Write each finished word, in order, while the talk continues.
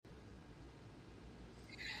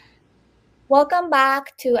Welcome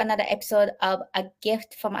back to another episode of A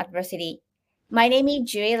Gift from Adversity. My name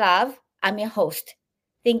is Juri Love. I'm your host.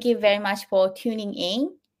 Thank you very much for tuning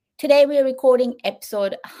in. Today we are recording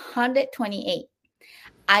episode 128.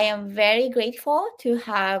 I am very grateful to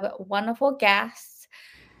have wonderful guests.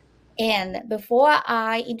 And before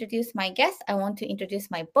I introduce my guest, I want to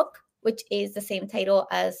introduce my book, which is the same title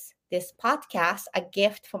as this podcast, A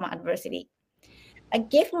Gift from Adversity. A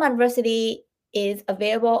Gift from Adversity is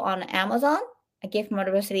available on Amazon. A Gift from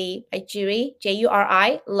Adversity by Juri,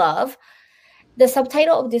 Juri, Love. The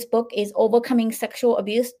subtitle of this book is Overcoming Sexual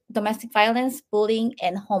Abuse, Domestic Violence, Bullying,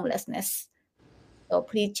 and Homelessness. So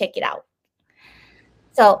please check it out.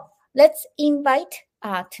 So let's invite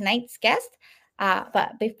tonight's guest.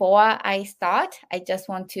 But before I start, I just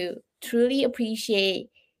want to truly appreciate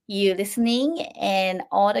you listening and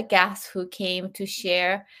all the guests who came to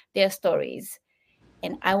share their stories.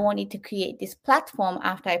 And I wanted to create this platform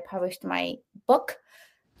after I published my book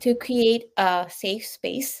to create a safe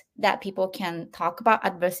space that people can talk about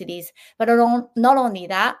adversities, but not only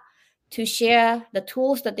that, to share the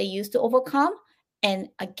tools that they use to overcome and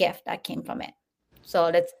a gift that came from it. So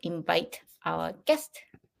let's invite our guest.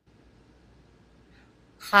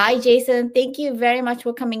 Hi, Jason. Thank you very much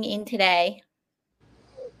for coming in today.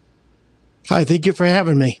 Hi, thank you for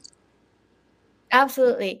having me.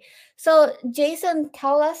 Absolutely. So, Jason,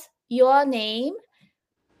 tell us your name,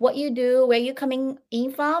 what you do, where you're coming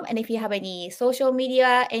in from, and if you have any social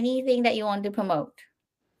media, anything that you want to promote.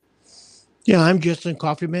 Yeah, I'm Jason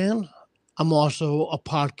Coffeeman. I'm also a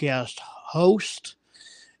podcast host,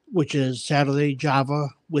 which is Saturday Java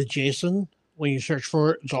with Jason. When you search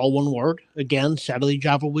for it, it's all one word. Again, Saturday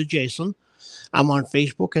Java with Jason. I'm on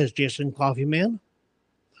Facebook as Jason Coffeeman.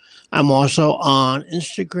 I'm also on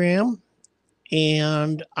Instagram,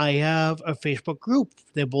 and I have a Facebook group.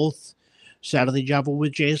 They're both Saturday Java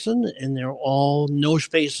with Jason, and they're all no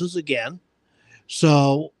spaces again.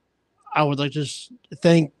 So I would like to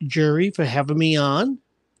thank Juri for having me on.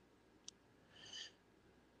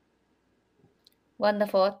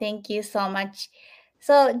 Wonderful. Thank you so much.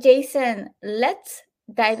 So, Jason, let's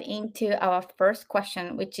dive into our first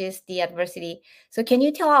question, which is the adversity. So, can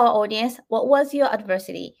you tell our audience what was your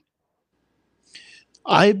adversity?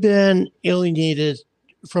 I've been alienated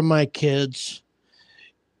from my kids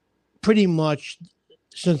pretty much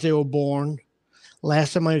since they were born.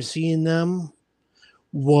 Last time I've seen them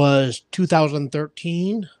was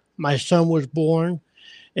 2013. My son was born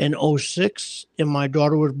in 06 and my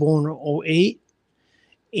daughter was born in 08.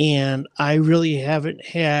 And I really haven't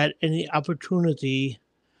had any opportunity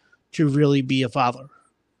to really be a father.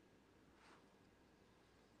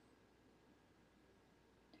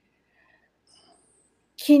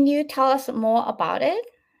 Can you tell us more about it?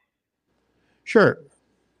 Sure.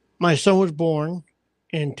 My son was born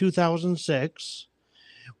in 2006.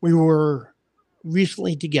 We were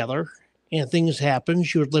recently together and things happened.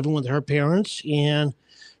 She was living with her parents and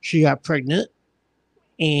she got pregnant.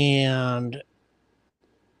 And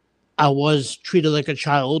I was treated like a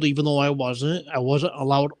child, even though I wasn't. I wasn't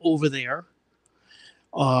allowed over there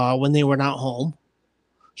when they were not home.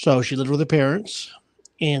 So she lived with her parents.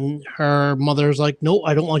 And her mother's like, no,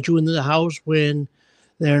 I don't want you in the house when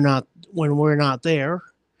we're not there.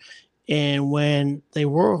 And when they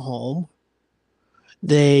were home,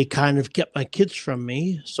 they kind of kept my kids from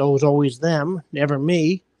me. So it was always them, never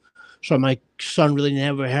me. So my son really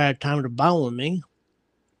never had time to bond with me.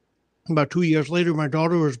 About 2 years later, my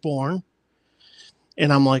daughter was born.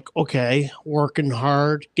 And I'm like, okay, working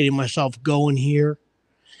hard, getting myself going here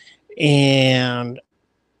and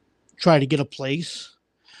try to get a place.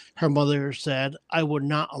 Her mother said, I would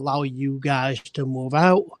not allow you guys to move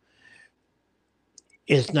out.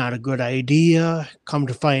 It's not a good idea. Come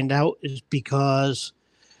to find out, it's because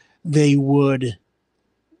they would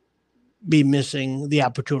be missing the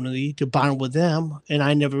opportunity to bond with them. And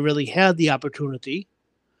I never really had the opportunity.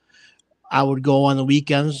 I would go on the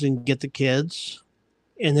weekends and get the kids,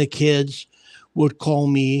 and the kids would call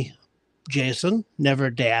me Jason,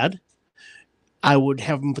 never Dad. I would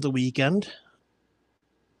have them for the weekend,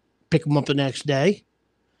 pick them up the next day,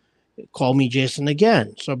 call me Jason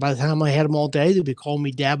again. So by the time I had them all day, they'd be calling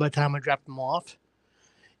me Dad by the time I dropped them off.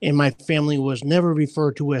 And my family was never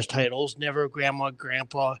referred to as titles, never grandma,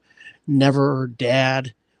 grandpa, never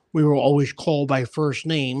dad. We were always called by first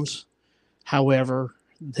names. However,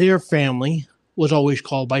 their family was always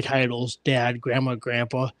called by titles, dad, grandma,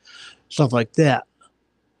 grandpa, stuff like that.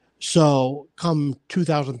 So come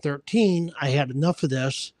 2013, I had enough of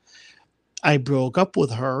this. I broke up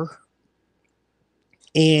with her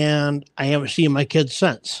and I haven't seen my kids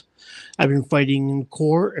since. I've been fighting in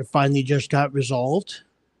court. It finally just got resolved.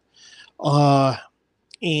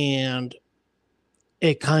 And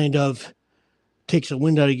it kind of takes the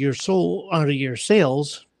wind out of your soul, out of your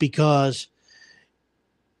sails, because,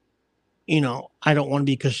 I don't want to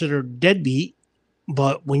be considered deadbeat,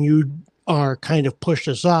 but when you are kind of pushed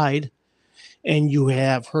aside and you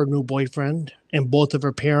have her new boyfriend and both of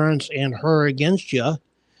her parents and her against you,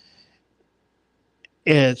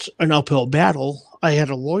 it's an uphill battle. I had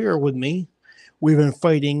a lawyer with me. We've been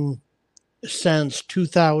fighting since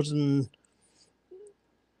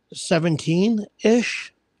 2017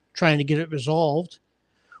 ish, trying to get it resolved.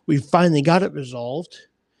 We finally got it resolved,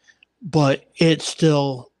 but it's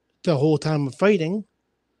still the whole time of fighting.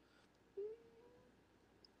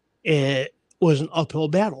 It was an uphill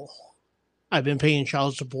battle. I've been paying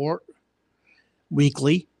child support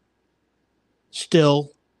weekly,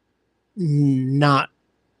 still not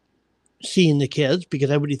seeing the kids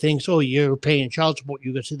because everybody thinks, oh, you're paying child support,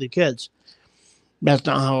 you can see the kids. That's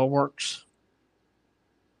not how it works.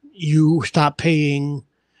 You stop paying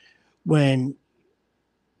when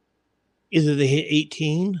either they hit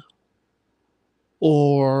 18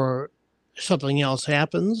 or something else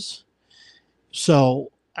happens.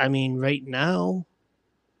 So, I mean, right now,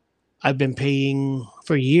 I've been paying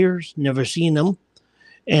for years, never seen them.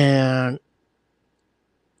 And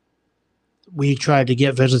we tried to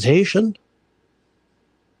get visitation.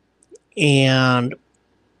 And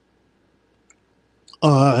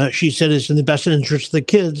she said it's in the best interest of the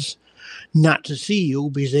kids not to see you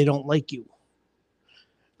because they don't like you.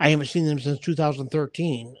 I haven't seen them since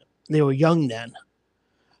 2013. They were young then.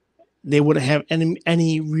 They wouldn't have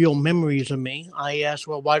any real memories of me. I asked,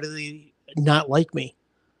 well, why do they not like me?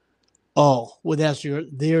 Oh, well, that's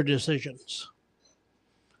their decisions.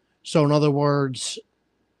 So, in other words,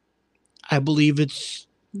 I believe it's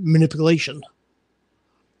manipulation.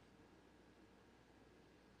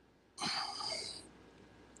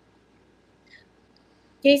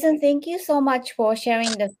 Jason, thank you so much for sharing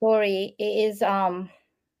the story. It is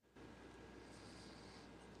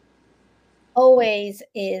always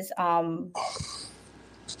is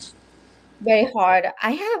very hard.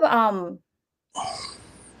 I have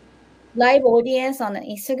live audience on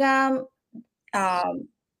Instagram.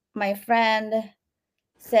 My friend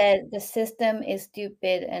said the system is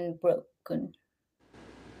stupid and broken.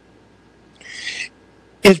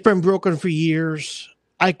 It's been broken for years.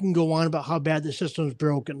 I can go on about how bad the system's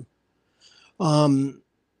broken. But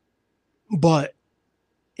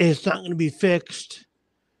it's not going to be fixed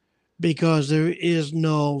because there is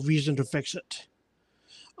no reason to fix it.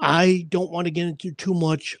 I don't want to get into too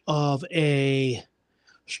much of a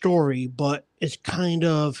story, but it's kind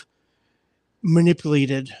of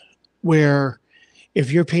manipulated where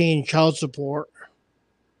if you're paying child support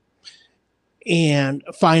and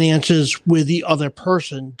finances with the other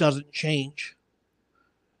person doesn't change,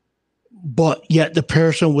 but yet the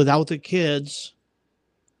person without the kids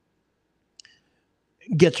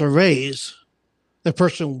gets a raise, the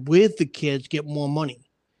person with the kids get more money,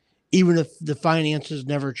 even if the finances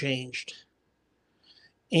never changed.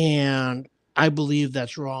 And I believe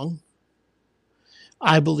that's wrong.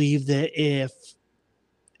 I believe that if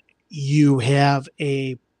you have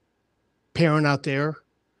a parent out there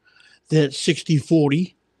that's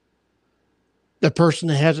 60-40, the person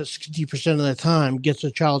that has it 60% of the time gets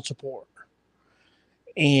a child support.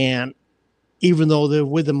 And even though they're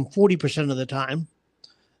with them 40% of the time,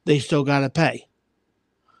 they still got to pay.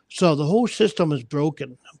 So the whole system is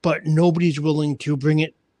broken, but nobody's willing to bring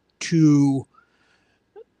it to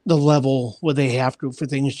the level where they have to for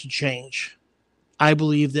things to change. I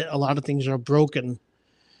believe that a lot of things are broken,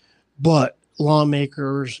 but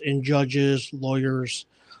lawmakers and judges, lawyers,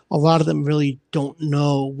 a lot of them really don't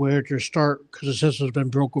know where to start because the system's been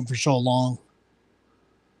broken for so long.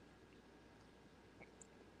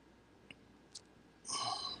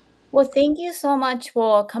 Well, thank you so much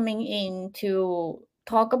for coming in to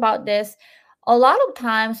talk about this. A lot of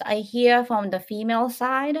times I hear from the female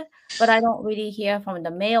side, but I don't really hear from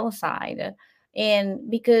the male side. And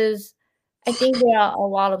because I think there are a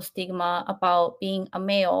lot of stigma about being a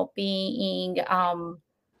male, being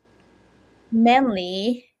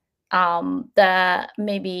manly, that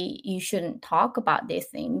maybe you shouldn't talk about these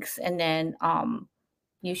things, and then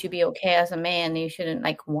you should be okay as a man, you shouldn't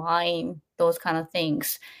like whine, those kind of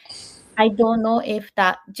things. I don't know if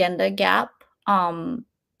that gender gap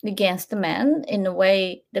against the men in the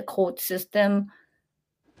way the court system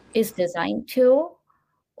is designed to,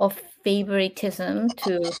 or favoritism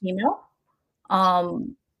to female.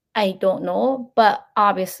 Um, I don't know, but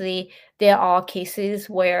obviously there are cases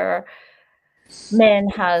where men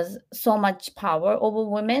has so much power over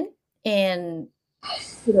women, and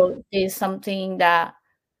there's something that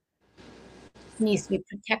needs to be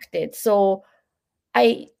protected. So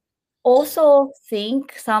I also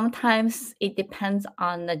think sometimes it depends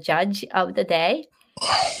on the judge of the day.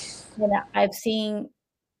 And I've seen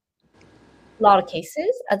a lot of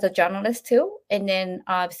cases as a journalist too, and then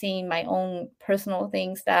I've seen my own personal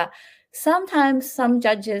things that sometimes some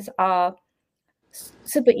judges are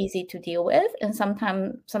super easy to deal with, and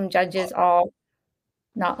sometimes some judges are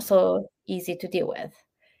not so easy to deal with.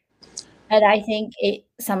 And I think it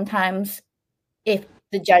sometimes if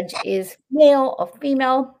the judge is male or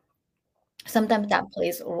female, sometimes that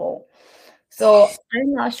plays a role. So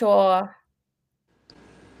I'm not sure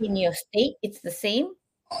in your state it's the same.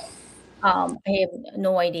 I have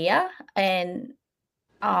no idea. And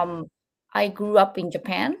um, I grew up in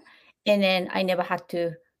Japan, and then I never had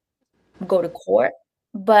to go to court.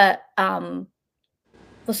 But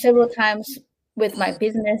for several times with my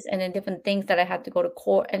business and then different things that I had to go to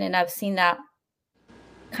court, and then I've seen that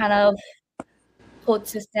kind of court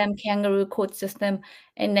system, kangaroo court system,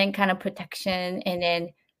 and then kind of protection, and then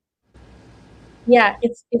yeah,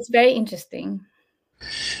 it's very interesting.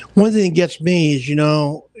 One thing that gets me is,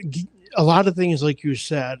 a lot of things, like you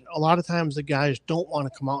said, a lot of times the guys don't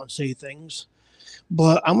want to come out and say things.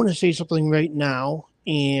 But I'm going to say something right now,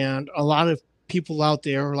 and a lot of people out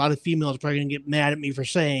there, a lot of females are probably going to get mad at me for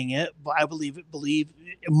saying it, but I believe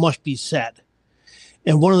it must be said.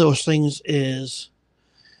 And one of those things is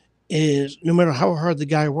no matter how hard the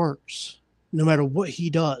guy works, no matter what he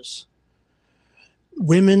does,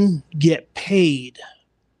 women get paid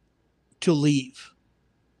to leave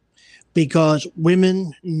because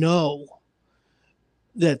women know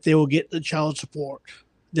that they will get the child support,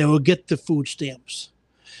 they will get the food stamps,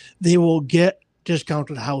 they will get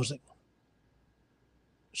discounted housing.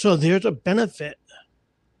 So there's a benefit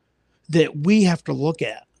that we have to look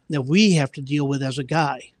at, that we have to deal with as a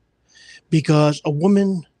guy, because a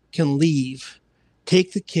woman can leave,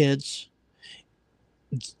 take the kids,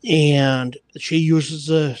 and she uses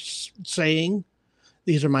a saying,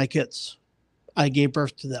 "These are my kids. I gave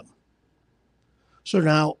birth to them." So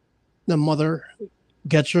now the mother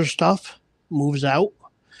gets her stuff, moves out.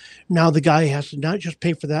 Now the guy has to not just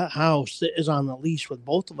pay for that house that is on the lease with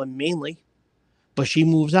both of them mainly, but she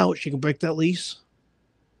moves out. She can break that lease.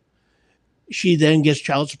 She then gets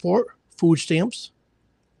child support, food stamps,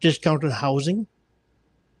 discounted housing,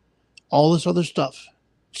 all this other stuff.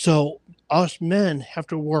 So us men have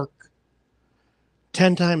to work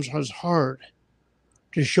 10 times as hard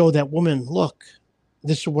to show that woman, look,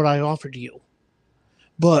 this is what I offered you.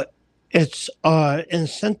 But it's an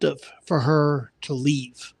incentive for her to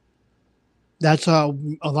leave. That's how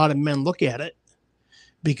a lot of men look at it,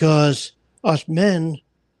 because us men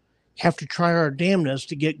have to try our damnedest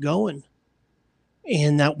to get going.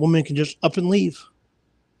 And that woman can just up and leave.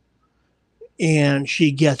 And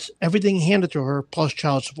she gets everything handed to her plus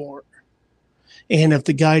child support. And if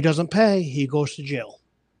the guy doesn't pay, he goes to jail.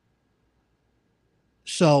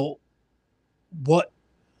 So, what,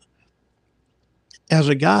 as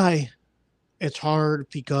a guy, it's hard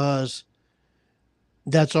because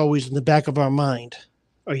that's always in the back of our mind.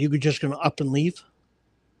 Are you just going to up and leave?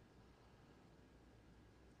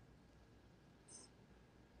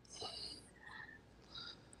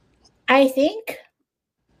 I think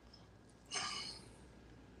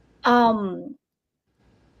um,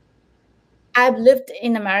 I've lived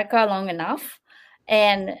in America long enough,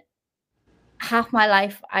 and half my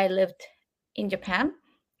life I lived in Japan.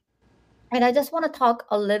 And I just want to talk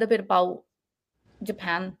a little bit about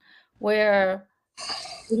Japan, where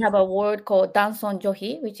we have a word called danson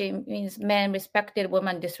johi, which means men respected,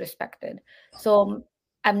 women disrespected. So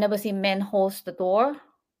I've never seen men host the door.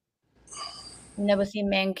 I've never seen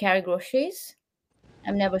men carry groceries.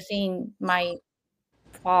 I've never seen my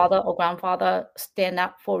father or grandfather stand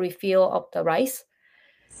up for refill of the rice.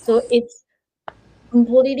 So it's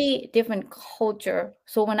completely different culture.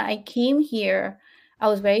 So when I came here, I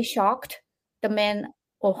was very shocked. The men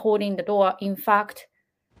were holding the door. In fact,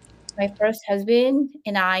 my first husband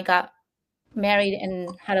and I got married and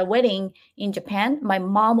had a wedding in Japan. My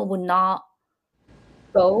mom would not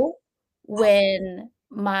go when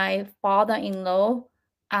my father-in-law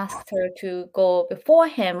asked her to go before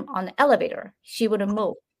him on the elevator. She wouldn't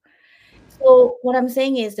move. So what I'm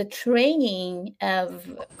saying is the training of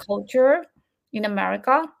culture in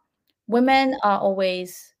America, women are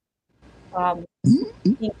always um,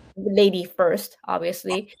 lady first,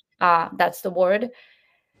 obviously. That's the word.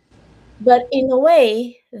 But in a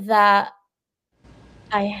way that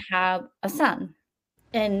I have a son,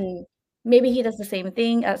 and maybe he does the same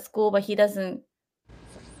thing at school, but he gets in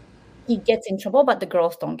trouble, but the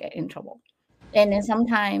girls don't get in trouble. And then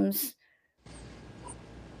sometimes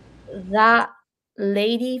that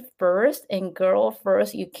lady first and girl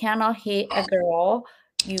first. You cannot hit a girl.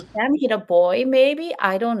 You can hit a boy, maybe.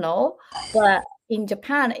 I don't know. But in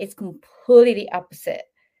Japan, it's completely opposite.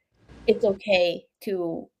 It's okay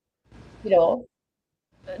to, you know,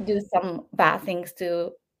 do some bad things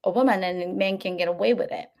to a woman and men can get away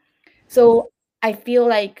with it. So I feel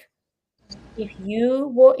like if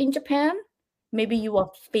you were in Japan, maybe you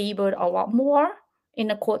are favored a lot more in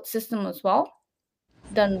the court system as well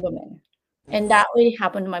than women. And that really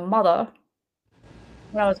happened to my mother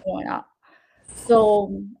when I was growing up.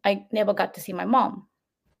 So I never got to see my mom.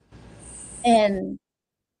 And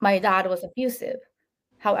my dad was abusive.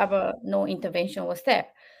 However, no intervention was there.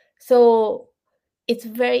 So it's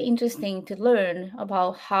very interesting to learn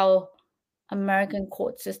about how American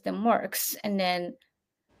court system works. And then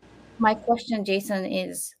my question, Jason,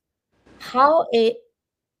 is how it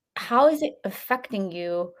how is it affecting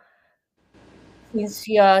you since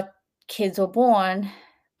your kids were born,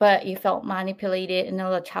 but you felt manipulated and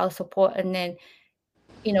all the child support and then,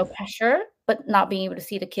 pressure, but not being able to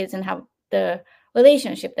see the kids and have the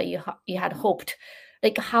relationship that you had hoped.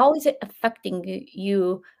 Like, how is it affecting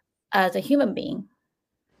you as a human being?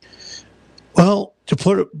 Well, to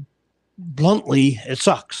put it bluntly, it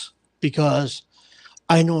sucks because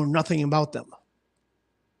I know nothing about them.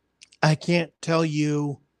 I can't tell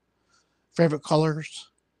you favorite colors,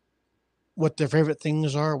 what their favorite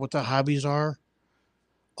things are, what their hobbies are,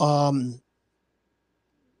 um,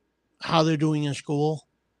 how they're doing in school.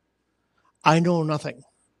 I know nothing.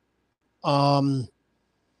 Um,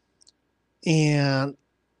 and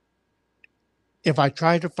if I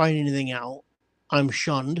try to find anything out, I'm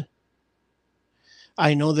shunned.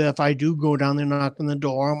 I know that if I do go down there, knock on the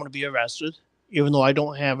door, I'm going to be arrested, even though I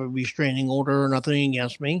don't have a restraining order or nothing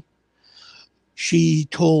against me. She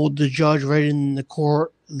told the judge right in the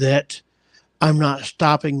court that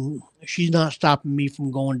she's not stopping me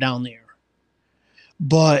from going down there.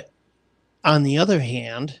 But on the other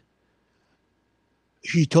hand,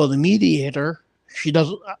 she told the mediator she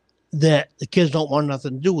doesn't, that the kids don't want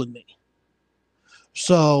nothing to do with me.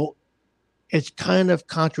 So it's kind of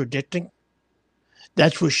contradicting.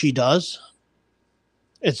 That's what she does.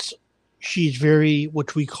 It's she's very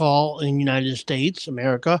what we call in the United States,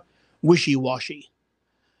 America, wishy-washy.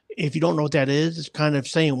 If you don't know what that is, it's kind of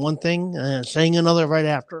saying one thing and then saying another right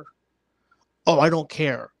after. Oh, I don't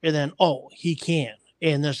care. And then, oh, he can,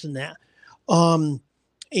 and this and that. Um,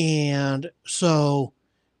 and so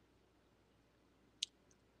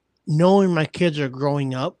knowing my kids are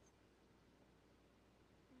growing up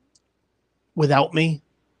without me,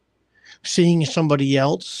 seeing somebody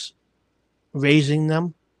else raising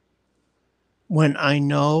them when I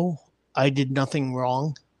know I did nothing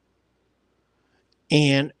wrong,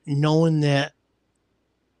 and knowing that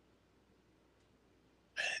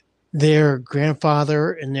their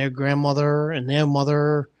grandfather and their grandmother and their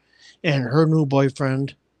mother and her new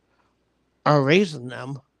boyfriend are raising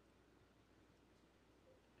them,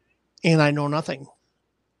 and I know nothing.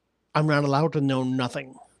 I'm not allowed to know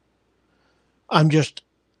nothing. I'm just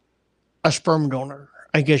a sperm donor,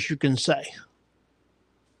 I guess you can say.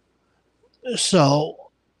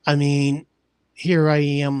 So, I mean, here I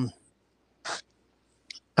am.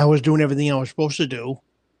 I was doing everything I was supposed to do,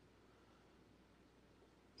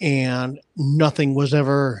 and nothing was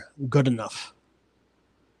ever good enough.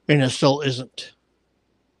 And it still isn't.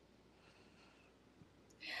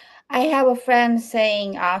 I have a friend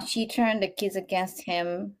saying she turned the kids against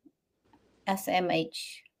him,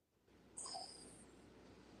 SMH.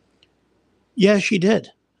 Yeah, she did.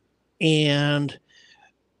 And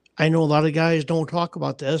I know a lot of guys don't talk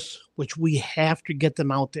about this, which we have to get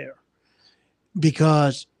them out there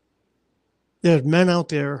because there's men out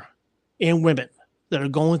there and women that are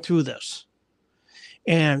going through this.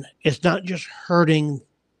 And it's not just hurting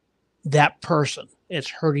that person, it's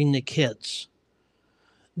hurting the kids.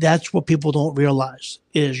 That's what people don't realize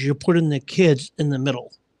is you're putting the kids in the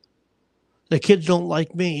middle. The kids don't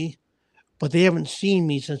like me, but they haven't seen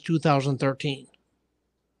me since 2013.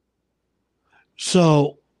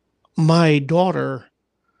 So my daughter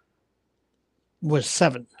was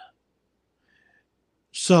 7.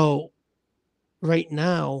 So right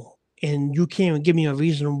now, and you can't even give me a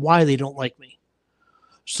reason why they don't like me.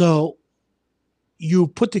 So you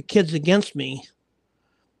put the kids against me.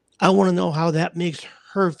 I want to know how that makes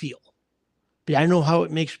her feel. But I know how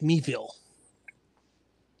it makes me feel.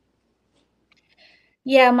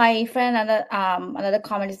 Yeah, my friend, another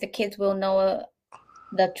comment is the kids will know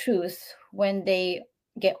the truth when they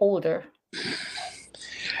get older.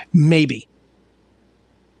 Maybe.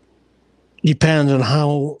 Depends on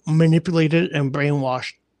how manipulated and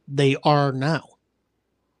brainwashed they are now.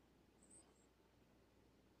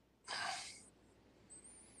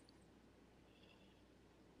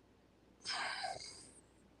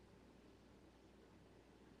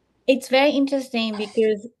 It's very interesting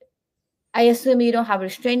because I assume you don't have a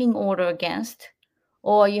restraining order against,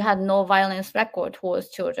 or you had no violence record towards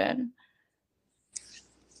children. I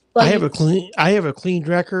But have you, a clean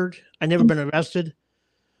record. I never been arrested.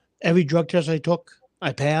 Every drug test I took,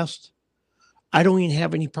 I passed. I don't even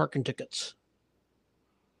have any parking tickets.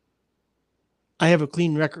 I have a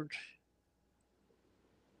clean record.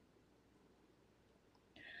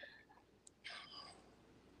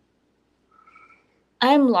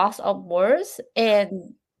 I'm lost of words,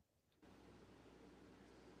 and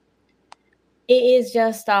it is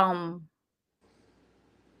just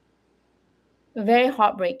very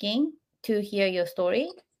heartbreaking to hear your story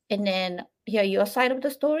and then hear your side of the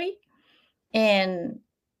story, and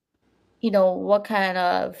what kind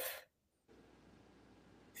of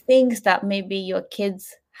things that maybe your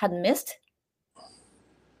kids had missed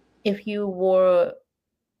if you were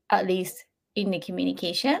at least in the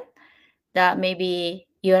communication, that maybe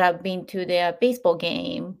you have been to their baseball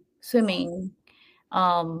game, swimming,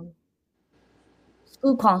 um,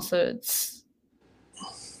 school concerts,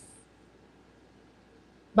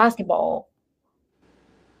 basketball,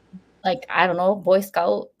 like I don't know, Boy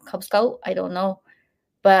Scout, Cub Scout, I don't know.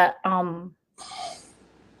 But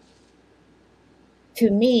to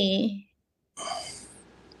me,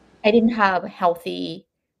 I didn't have a healthy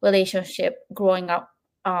relationship growing up.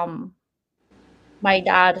 Um, my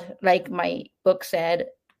dad, like my book said,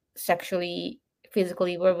 sexually,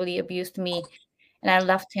 physically, verbally abused me, and I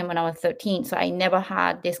left him when I was 13. So I never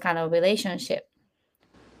had this kind of relationship.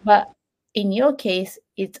 But in your case,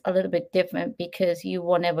 it's a little bit different because you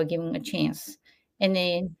were never given a chance. And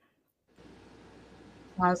then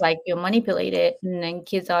sounds like you're manipulated, and then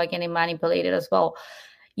kids are getting manipulated as well.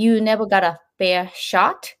 You never got a fair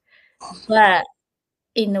shot, but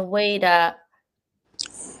in a way that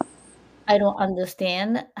I don't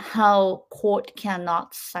understand how court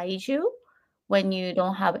cannot cite you when you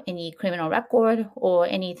don't have any criminal record or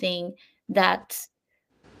anything that's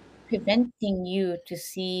preventing you to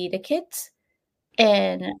see the kids.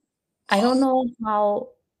 And I don't know how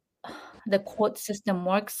the court system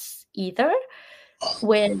works either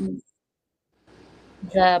when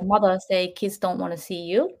the mother say kids don't want to see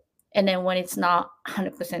you, and then when it's not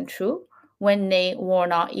 100% true, when they were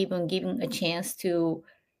not even given a chance to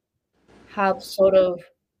have sort of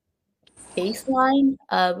baseline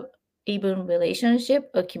of even relationship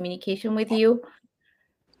or communication with you,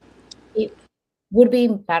 it would be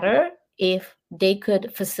better if they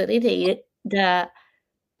could facilitate the,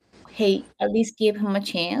 hey, at least give him a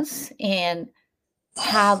chance and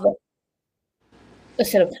have a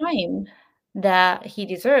set of time that he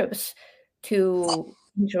deserves to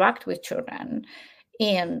interact with children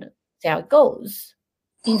and see how it goes,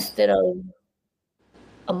 instead of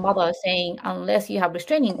a mother saying, unless you have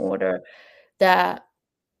restraining order, that,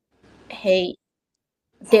 hey,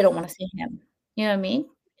 they don't want to see him. You know what I mean?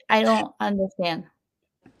 I don't understand.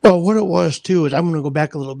 Well, what it was too is I'm going to go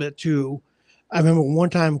back a little bit too. I remember one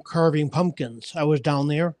time carving pumpkins. I was down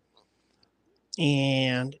there,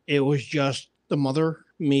 and it was just the mother,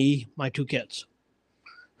 me, my two kids.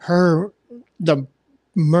 Her, the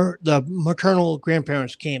the maternal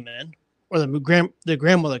grandparents came in, or the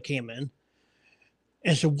grandmother came in,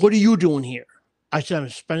 and said, "What are you doing here?" I said, "I'm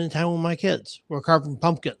spending time with my kids. We're carving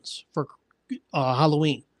pumpkins for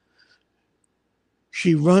Halloween."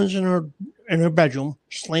 She runs in her bedroom,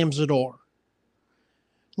 slams the door.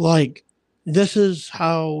 Like, this is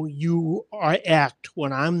how you act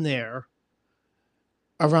when I'm there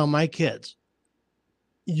around my kids.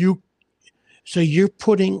 You so you're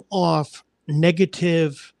putting off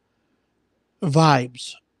negative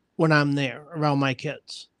vibes when I'm there around my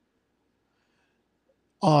kids.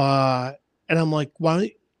 Uh, and I'm like,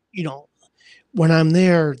 why, you know, when I'm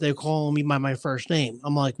there, they call me by my first name.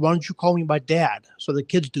 I'm like, why don't you call me by dad? So the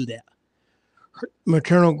kids do that. Her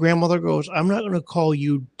maternal grandmother goes, I'm not going to call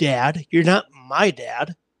you dad. You're not my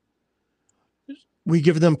dad. We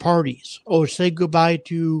give them parties. Oh, say goodbye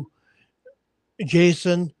to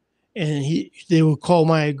Jason, and they would call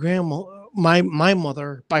my grandma, my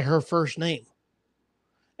mother by her first name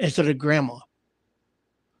instead of grandma.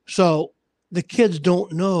 So the kids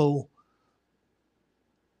don't know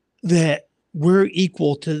that we're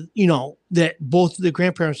equal to, that both of the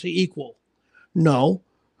grandparents are equal. No,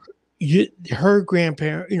 her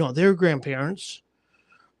grandparent, their grandparents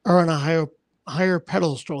are on a higher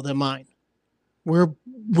pedestal than mine. We're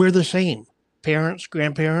we're the same, parents,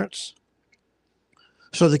 grandparents.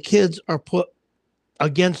 So the kids are put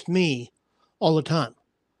against me all the time.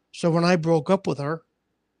 So when I broke up with her,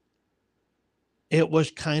 it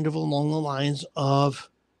was kind of along the lines of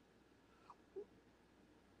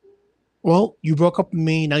Well, you broke up with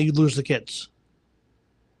me, now you lose the kids.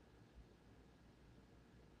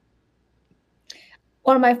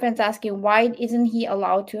 One of my friends asking, why isn't he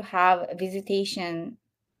allowed to have visitation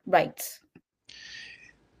rights?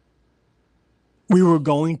 We were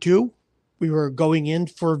going to. We were going in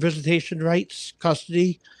for visitation rights,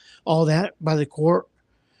 custody, all that by the court.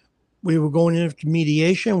 We were going into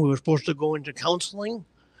mediation. We were supposed to go into counseling.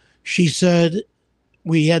 She said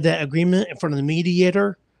we had that agreement in front of the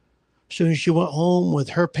mediator. As soon as she went home with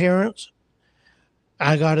her parents,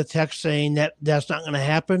 I got a text saying that that's not going to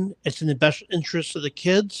happen. It's in the best interest of the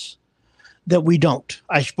kids that we don't.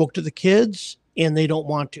 I spoke to the kids and they don't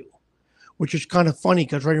want to, which is kind of funny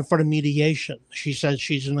because right in front of mediation, she said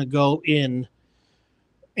she's going to go in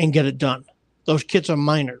and get it done. Those kids are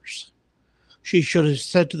minors. She should have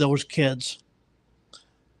said to those kids,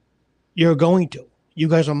 you're going to. You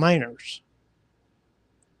guys are minors.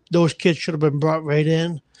 Those kids should have been brought right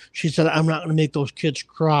in. She said, I'm not going to make those kids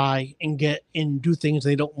cry and get and do things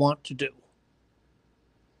they don't want to do.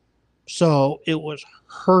 So it was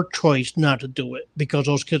her choice not to do it because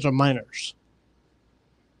those kids are minors.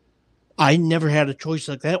 I never had a choice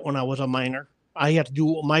like that when I was a minor. I had to do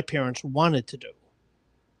what my parents wanted to do.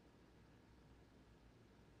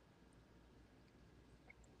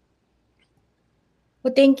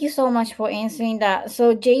 Well, thank you so much for answering that.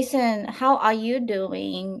 So, Jason, how are you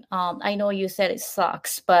doing? I know you said it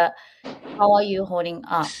sucks, but how are you holding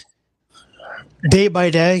up? Day by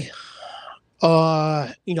day,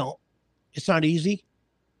 it's not easy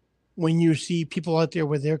when you see people out there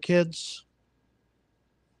with their kids.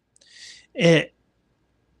 It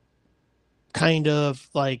kind of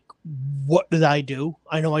like, what did I do?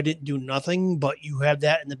 I know I didn't do nothing, but you have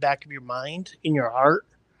that in the back of your mind, in your heart,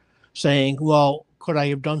 saying, well, could I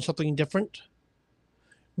have done something different?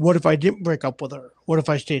 What if I didn't break up with her? What if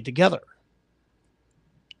I stayed together?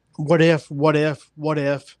 What if?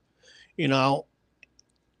 You know,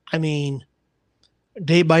 I mean,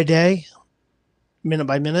 day by day, minute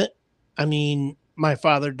by minute. I mean, my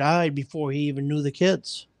father died before he even knew the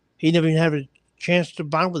kids. He never even had a chance to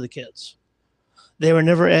bond with the kids. They were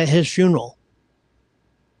never at his funeral.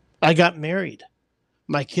 I got married.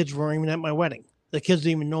 My kids weren't even at my wedding. The kids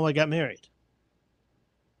didn't even know I got married.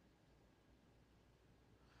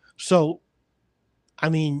 So, I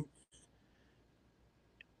mean,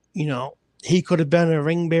 he could have been a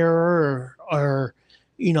ring bearer or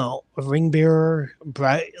a ring bearer,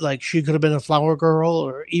 like she could have been a flower girl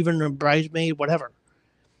or even a bridesmaid, whatever.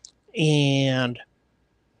 And,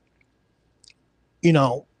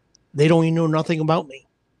 they don't even know nothing about me.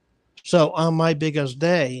 So on my biggest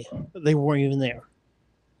day, they weren't even there.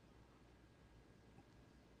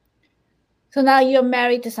 So now you're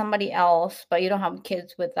married to somebody else, but you don't have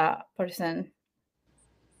kids with that person.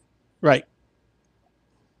 Right.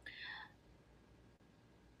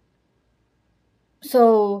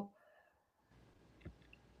 So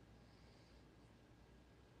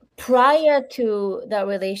prior to the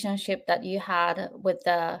relationship that you had with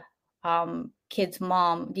the kid's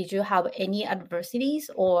mom, did you have any adversities,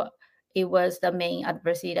 or it was the main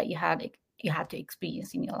adversity that you had to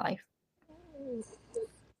experience in your life?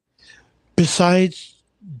 Besides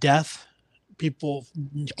death, people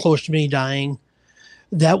close to me dying,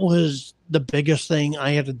 that was the biggest thing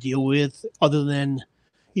I had to deal with, other than,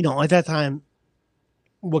 at that time,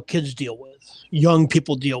 what kids deal with, young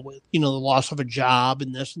people deal with, the loss of a job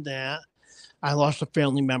and this and that. I lost a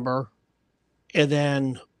family member. And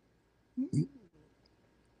then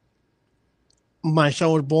my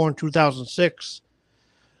son was born in 2006.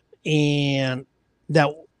 And that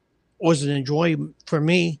was an enjoyment for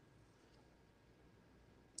me.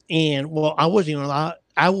 And well, I wasn't even allowed.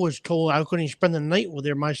 I was told I couldn't spend the night with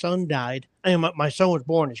her. My son died. I mean, my son was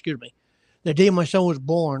born. Excuse me. The day my son was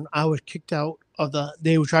born, I was kicked out of the.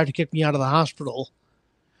 They would try to kick me out of the hospital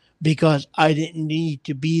because I didn't need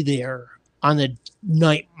to be there on the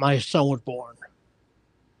night my son was born.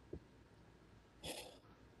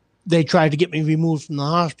 They tried to get me removed from the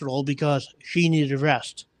hospital because she needed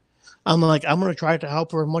rest. I'm like, I'm going to try to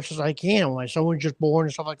help her as much as I can. When my son was just born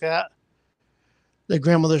and stuff like that, the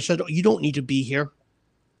grandmother said, oh, you don't need to be here.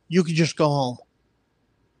 You could just go home.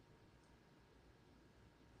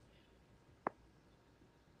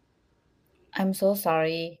 I'm so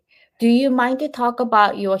sorry. Do you mind to talk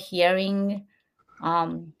about your hearing?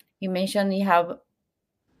 You mentioned you have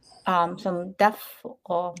some deaf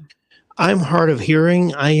or I'm hard of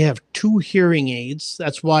hearing. I have 2 hearing aids.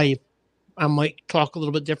 That's why I might talk a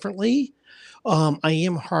little bit differently. I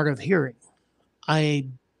am hard of hearing. I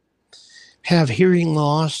have hearing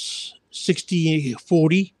loss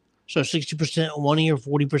 60-40, so 60% in one ear,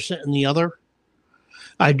 40% in the other.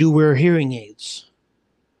 I do wear hearing aids.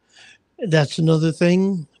 That's another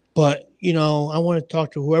thing. But, I want to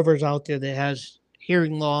talk to whoever's out there that has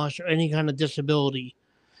hearing loss or any kind of disability.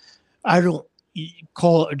 I don't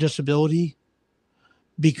call it a disability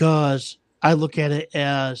because I look at it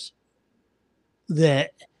as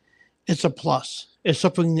that it's a plus. It's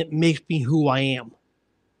something that makes me who I am.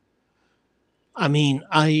 I mean,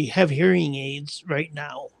 I have hearing aids right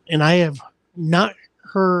now, and I have not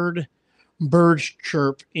heard birds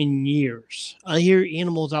chirp in years. I hear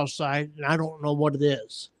animals outside, and I don't know what it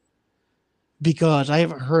is because I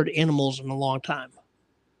haven't heard animals in a long time.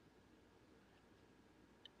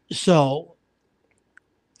 So,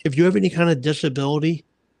 if you have any kind of disability,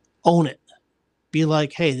 own it. Be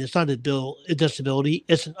like, hey, it's not a disability;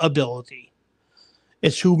 it's an ability.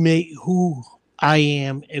 It's who I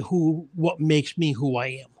am and what makes me who I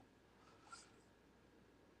am.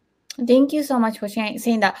 Thank you so much for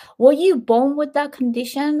saying that. Were you born with that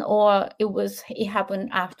condition, or it happened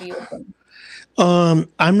after you were born?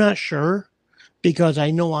 I'm not sure because I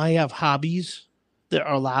know I have hobbies that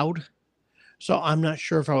are loud. So I'm not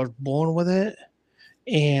sure if I was born with it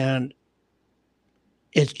and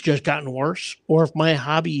it's just gotten worse or if my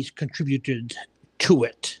hobbies contributed to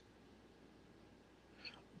it.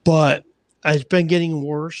 But it's been getting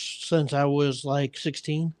worse since I was like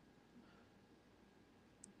 16.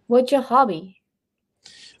 What's your hobby?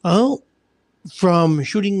 Oh, from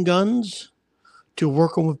shooting guns to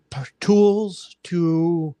working with tools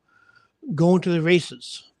to going to the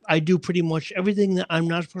races. I do pretty much everything that I'm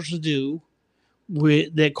not supposed to do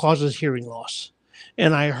that causes hearing loss.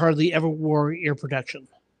 And I hardly ever wore ear protection.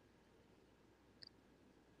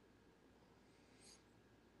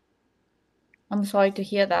 I'm sorry to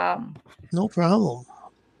hear that. No problem.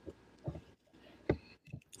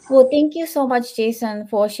 Well, thank you so much, Jason,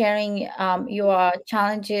 for sharing your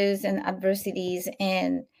challenges and adversities.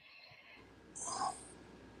 And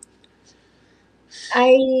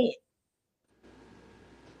I'm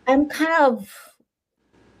kind of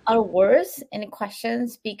out of words and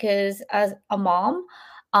questions because as a mom,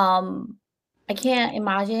 I can't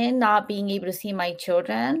imagine not being able to see my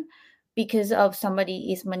children because of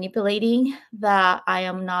somebody is manipulating that I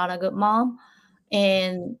am not a good mom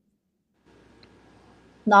and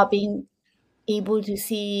not being able to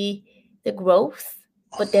see the growth,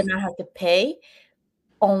 but then I have to pay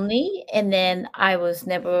only, and then I would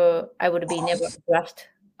be never addressed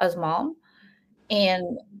as mom.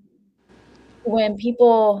 And when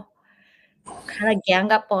people kind of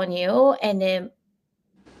gang up on you and then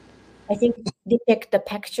I think depict the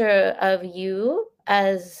picture of you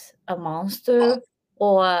as a monster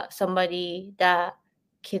or somebody that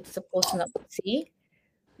kids supposed not to see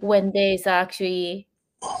when there's actually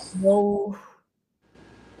no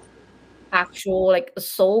actual like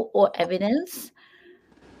assault or evidence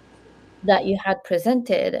that you had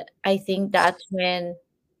presented. I think that's when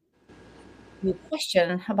you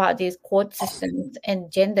question about these court systems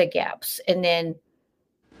and gender gaps, and then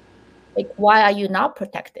like why are you not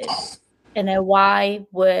protected, and then why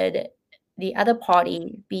would the other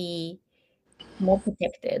party be more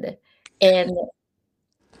protected? And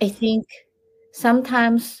I think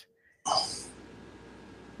sometimes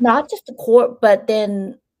not just the court, but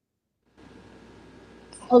then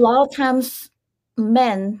a lot of times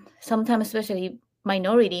men, sometimes especially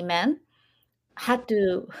minority men, had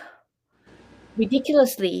to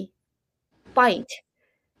ridiculously fight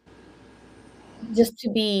just to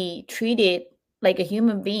be treated like a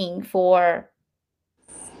human being for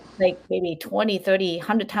like maybe 20, 30,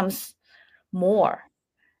 100 times more.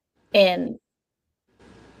 And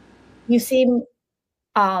you seem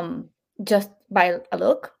just by a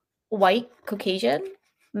look white Caucasian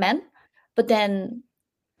men, but then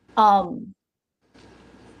um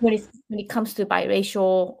when it comes to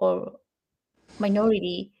biracial or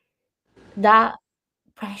minority, that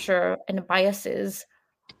pressure and biases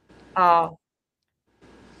are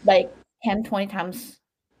like 10, 20 times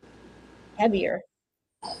heavier.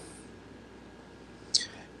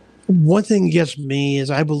 One thing gets me is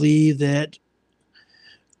I believe that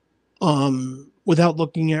without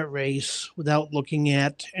looking at race, without looking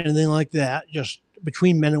at anything like that, just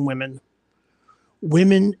between men and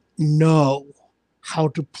women know how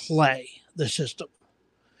to play the system.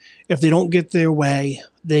 If they don't get their way,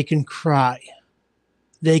 they can cry.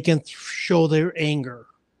 They can show their anger.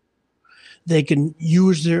 They can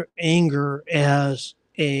use their anger as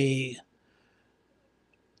a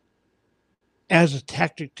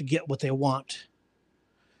tactic to get what they want.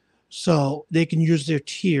 So they can use their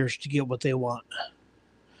tears to get what they want.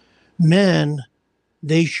 Men,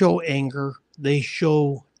 they show anger, they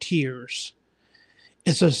show tears.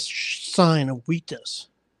 It's a sign of weakness.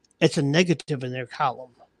 It's a negative in their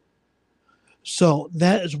column. So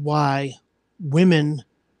that is why women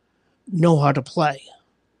know how to play.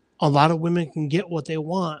 A lot of women can get what they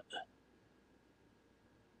want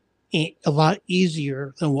a lot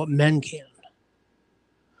easier than what men can.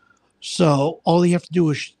 So all you have to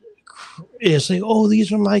do is say, "Oh,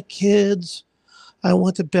 these are my kids. I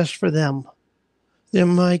want the best for them. They're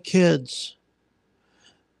my kids."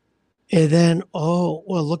 And then, oh,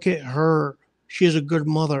 well, look at her. She's a good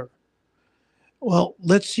mother. Well,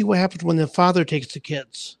 let's see what happens when the father takes the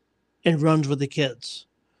kids and runs with the kids.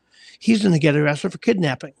 He's going to get arrested for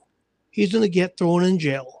kidnapping. He's going to get thrown in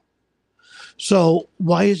jail. So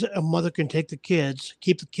why is it a mother can take the kids,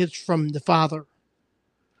 keep the kids from the father?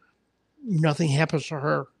 Nothing happens to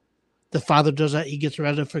her. The father does that. He gets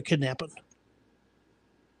arrested for kidnapping.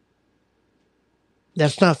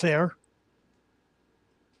 That's not fair.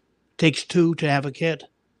 Takes two to have a kid,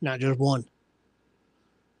 not just one.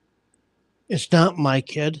 It's not my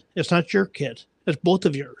kid. It's not your kid. It's both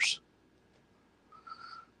of yours.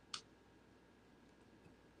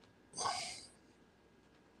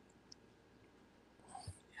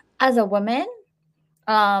 As a woman,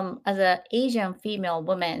 as an Asian female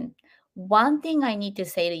woman, one thing I need to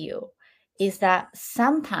say to you is that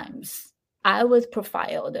sometimes I was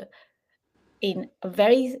profiled in a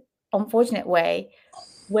very unfortunate way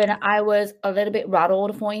when I was a little bit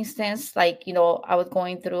rattled, for instance, like, I was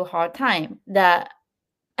going through a hard time, that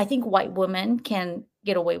I think white women can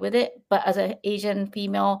get away with it, but as an Asian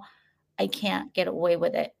female, I can't get away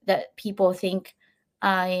with it. That people think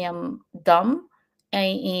I am dumb,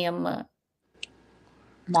 I am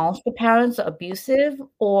monster parents, abusive,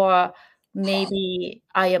 or maybe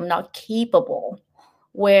I am not capable,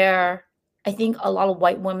 where I think a lot of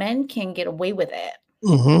white women can get away with it.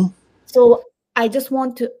 Mm-hmm. So I just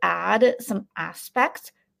want to add some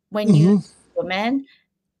aspects when you women,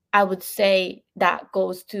 I would say that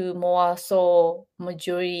goes to more so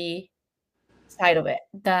majority side of it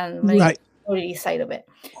than Right. minority side of it.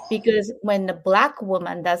 Because when the black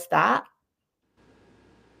woman does that,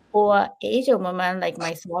 or Asian woman like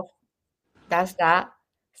myself does that,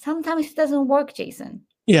 sometimes it doesn't work, Jason.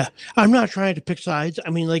 Yeah. I'm not trying to pick sides.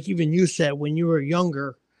 I mean, like even you said, when you were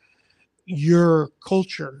younger, your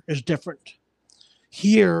culture is different.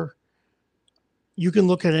 Here, you can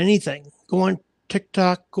look at anything. Go on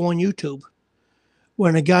TikTok, go on YouTube.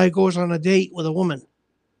 When a guy goes on a date with a woman,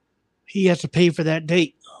 he has to pay for that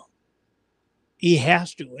date. He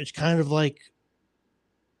has to. It's kind of like,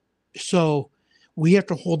 so we have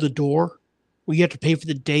to hold the door. We have to pay for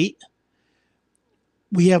the date.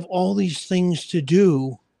 We have all these things to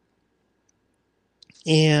do,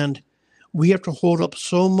 and we have to hold up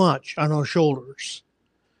so much on our shoulders.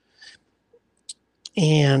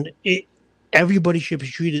 And everybody should be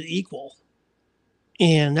treated equal.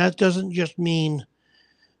 And that doesn't just mean,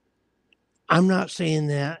 I'm not saying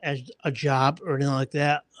that as a job or anything like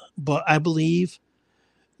that, but I believe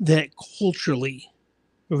that culturally,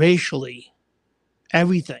 racially,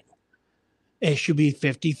 everything, it should be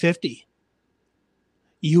 50-50.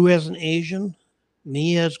 You as an Asian,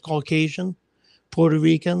 me as Caucasian, Puerto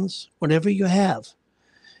Ricans, whatever you have,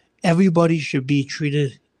 everybody should be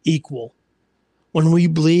treated equal. When we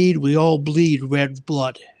bleed, we all bleed red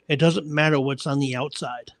blood. It doesn't matter what's on the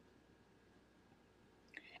outside.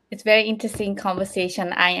 It's very interesting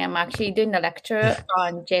conversation. I am actually doing a lecture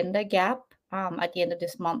on gender gap at the end of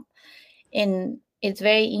this month. And it's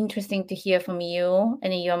very interesting to hear from you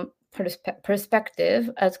and your perspective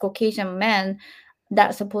as Caucasian men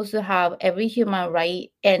that's supposed to have every human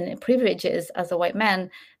right and privileges as a white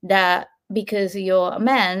man, that because you're a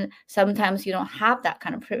man, sometimes you don't have that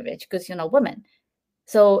kind of privilege because you're not a woman.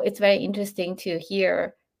 So it's very interesting to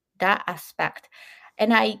hear that aspect.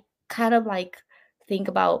 And I kind of like think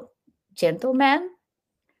about gentlemen,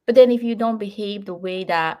 but then if you don't behave the way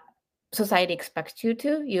that society expects you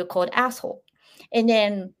to, you're called asshole. And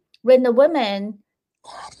then when the women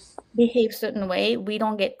behave certain way, we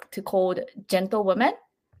don't get to called gentle women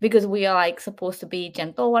because we are like supposed to be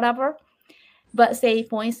gentle, whatever. But say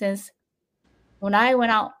for instance, when I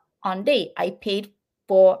went out on date, I paid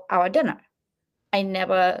for our dinner. I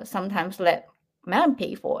never sometimes let men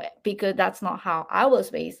pay for it because that's not how I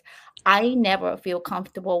was raised. I never feel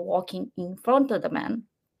comfortable walking in front of the man.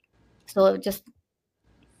 So just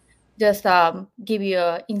give you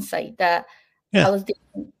an insight that Yeah.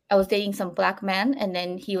 I was dating some black man, and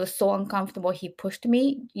then he was so uncomfortable. He pushed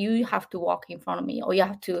me. You have to walk in front of me, or you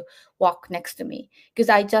have to walk next to me, because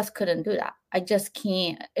I just couldn't do that. I just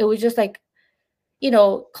can't. It was just like,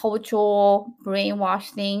 cultural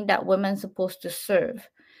brainwash thing that women supposed to serve.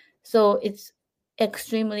 So it's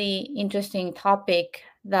extremely interesting topic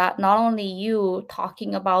that not only you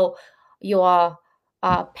talking about your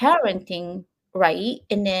parenting, right?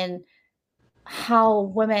 And then how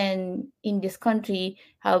women in this country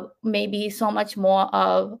have maybe so much more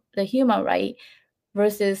of the human right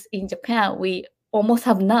versus in Japan we almost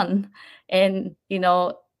have none. And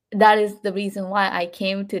that is the reason why I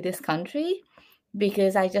came to this country,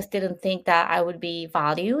 because I just didn't think that I would be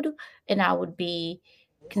valued and I would be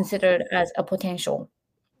considered as a potential.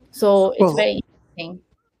 So it's Well, very interesting.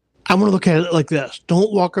 I'm going to look at it like this: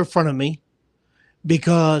 don't walk in front of me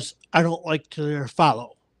because I don't like to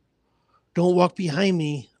follow. Don't walk behind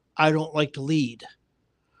me. I don't like to lead.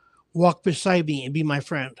 Walk beside me and be my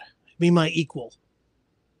friend. Be my equal.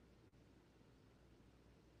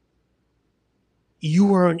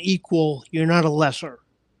 You are an equal. You're not a lesser.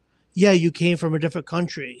 Yeah, you came from a different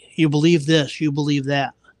country. You believe this, you believe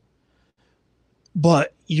that.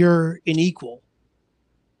 But you're an equal.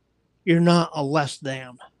 You're not a less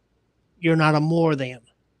than. You're not a more than.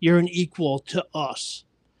 You're an equal to us.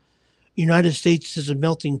 United States is a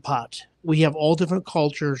melting pot. We have all different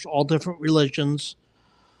cultures, all different religions,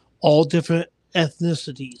 all different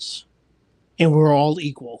ethnicities, and we're all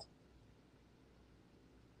equal.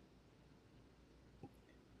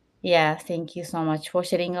 Yeah, thank you so much for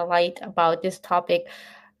shedding a light about this topic.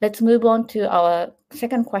 Let's move on to our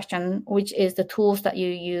second question, which is the tools that you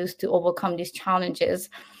use to overcome these challenges.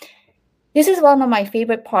 This is one of my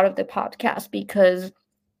favorite part of the podcast because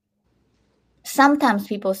sometimes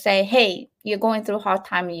people say, hey, you're going through a hard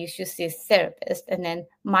time, you should see a therapist. And then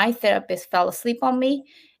my therapist fell asleep on me.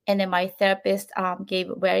 And then my therapist gave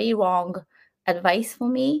very wrong advice for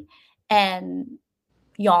me and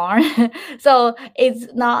yarn. So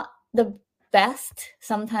it's not the best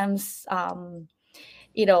sometimes,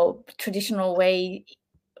 traditional way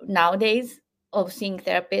nowadays of seeing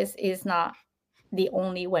therapists is not the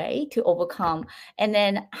only way to overcome. And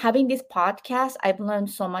then having this podcast, I've learned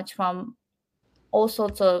so much from all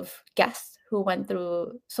sorts of guests who went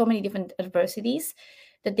through so many different adversities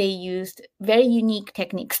that they used very unique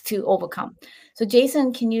techniques to overcome. So,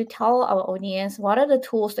 Jason, can you tell our audience what are the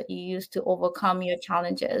tools that you use to overcome your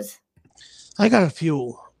challenges? I got a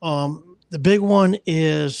few. The big one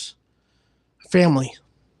is family.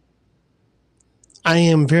 I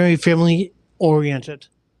am very family oriented.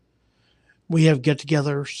 We have get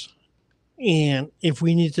togethers, and if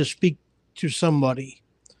we need to speak to somebody,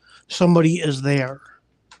 somebody is there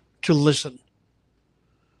to listen.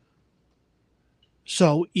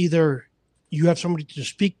 So either you have somebody to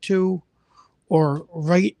speak to or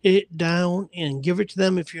write it down and give it to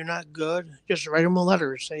them. If you're not good, just write them a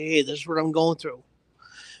letter. Say, hey, this is what I'm going through.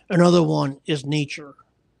 Another one is nature.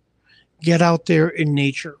 Get out there in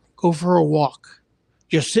nature. Go for a walk.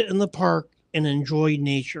 Just sit in the park and enjoy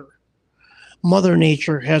nature. Mother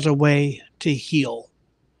Nature has a way to heal.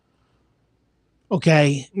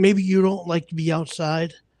 Okay, maybe you don't like to be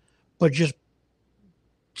outside, but just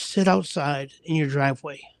sit outside in your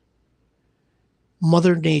driveway.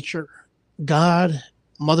 Mother Nature, God,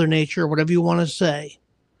 Mother Nature, whatever you want to say,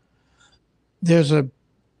 there's a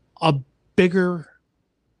bigger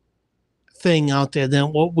thing out there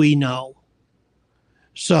than what we know.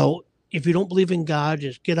 So if you don't believe in God,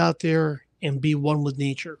 just get out there and be one with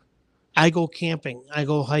nature. I go camping, I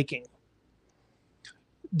go hiking.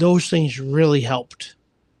 Those things really helped.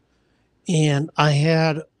 And I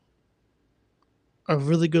had a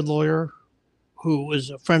really good lawyer who was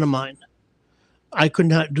a friend of mine. I could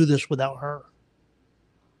not do this without her.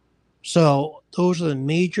 So those are the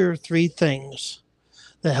major three things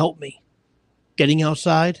that helped me: getting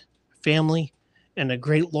outside, family, and a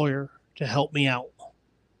great lawyer to help me out.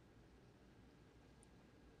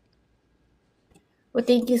 Well,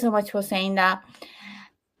 thank you so much for saying that.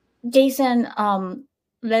 Jason,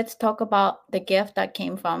 let's talk about the gift that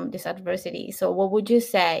came from this adversity. So, what would you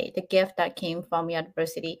say the gift that came from your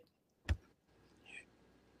adversity?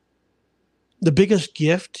 The biggest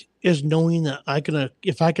gift is knowing that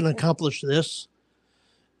if I can accomplish this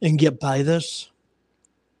and get by this,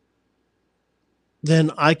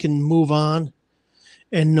 then I can move on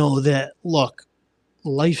and know that, look,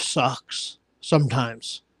 life sucks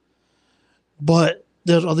sometimes, but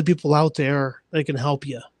there's other people out there that can help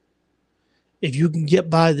you. If you can get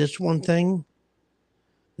by this one thing,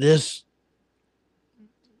 this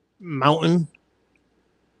mountain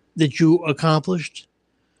that you accomplished,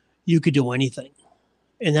 you could do anything.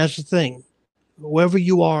 And that's the thing. Whoever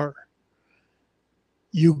you are,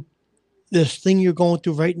 you this thing you're going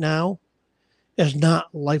through right now is not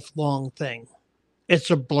a lifelong thing.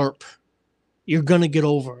 It's a blurb. You're gonna get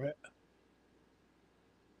over it.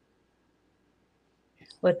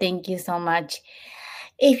 Well, thank you so much.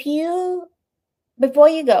 If you Before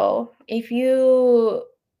you go, if you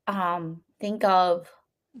think of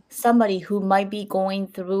somebody who might be going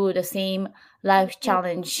through the same life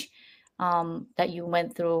challenge that you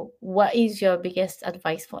went through, what is your biggest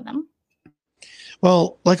advice for them?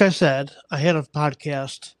 Well, like I said, I have a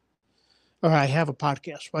podcast where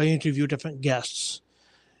I interview different guests,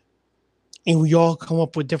 and we all come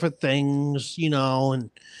up with different things,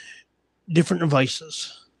 and different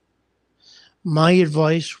advices. My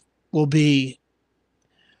advice will be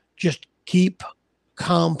just keep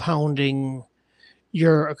compounding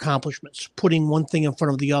your accomplishments, putting one thing in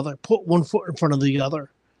front of the other, put one foot in front of the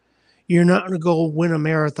other. You're not going to go win a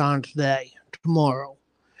marathon today, tomorrow,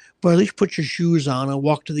 but at least put your shoes on and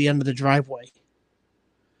walk to the end of the driveway.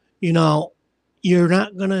 You know, you're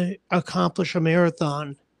not going to accomplish a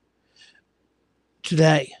marathon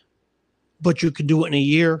today, but you can do it in a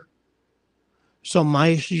year. So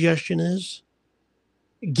my suggestion is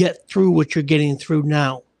get through what you're getting through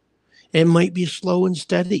now. It might be slow and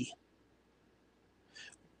steady,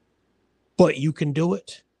 but you can do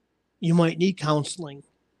it. You might need counseling.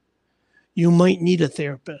 You might need a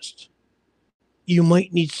therapist. You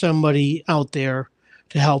might need somebody out there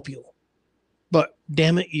to help you. But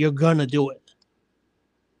damn it, you're going to do it.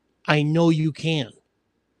 I know you can.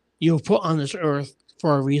 You were put on this earth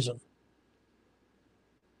for a reason.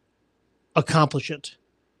 Accomplish it.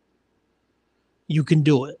 You can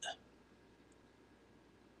do it.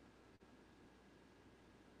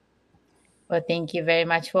 Well, thank you very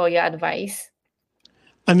much for your advice.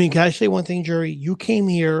 I mean, can I say one thing, Juri? You came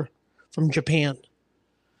here from Japan.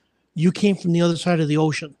 You came from the other side of the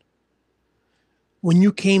ocean. When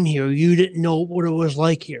you came here, you didn't know what it was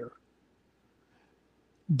like here.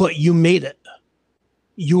 But you made it.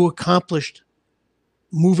 You accomplished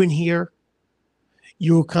moving here.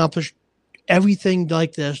 You accomplished everything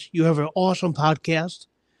like this. You have an awesome podcast.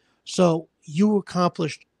 So you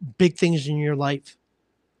accomplished big things in your life.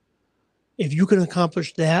 If you can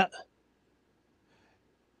accomplish that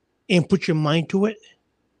and put your mind to it,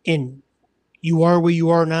 and you are where you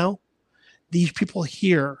are now, these people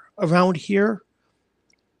here, around here,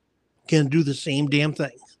 can do the same damn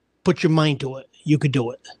thing. Put your mind to it. You could do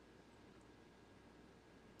it.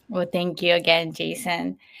 Well, thank you again,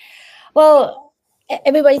 Jason. Well,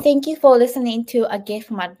 everybody, thank you for listening to A Gift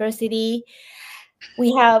from Adversity.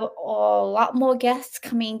 We have a lot more guests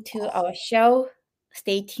coming to our show.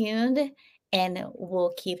 Stay tuned and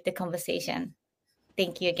we'll keep the conversation.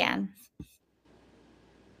 Thank you again.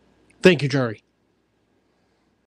 Thank you, Jerry.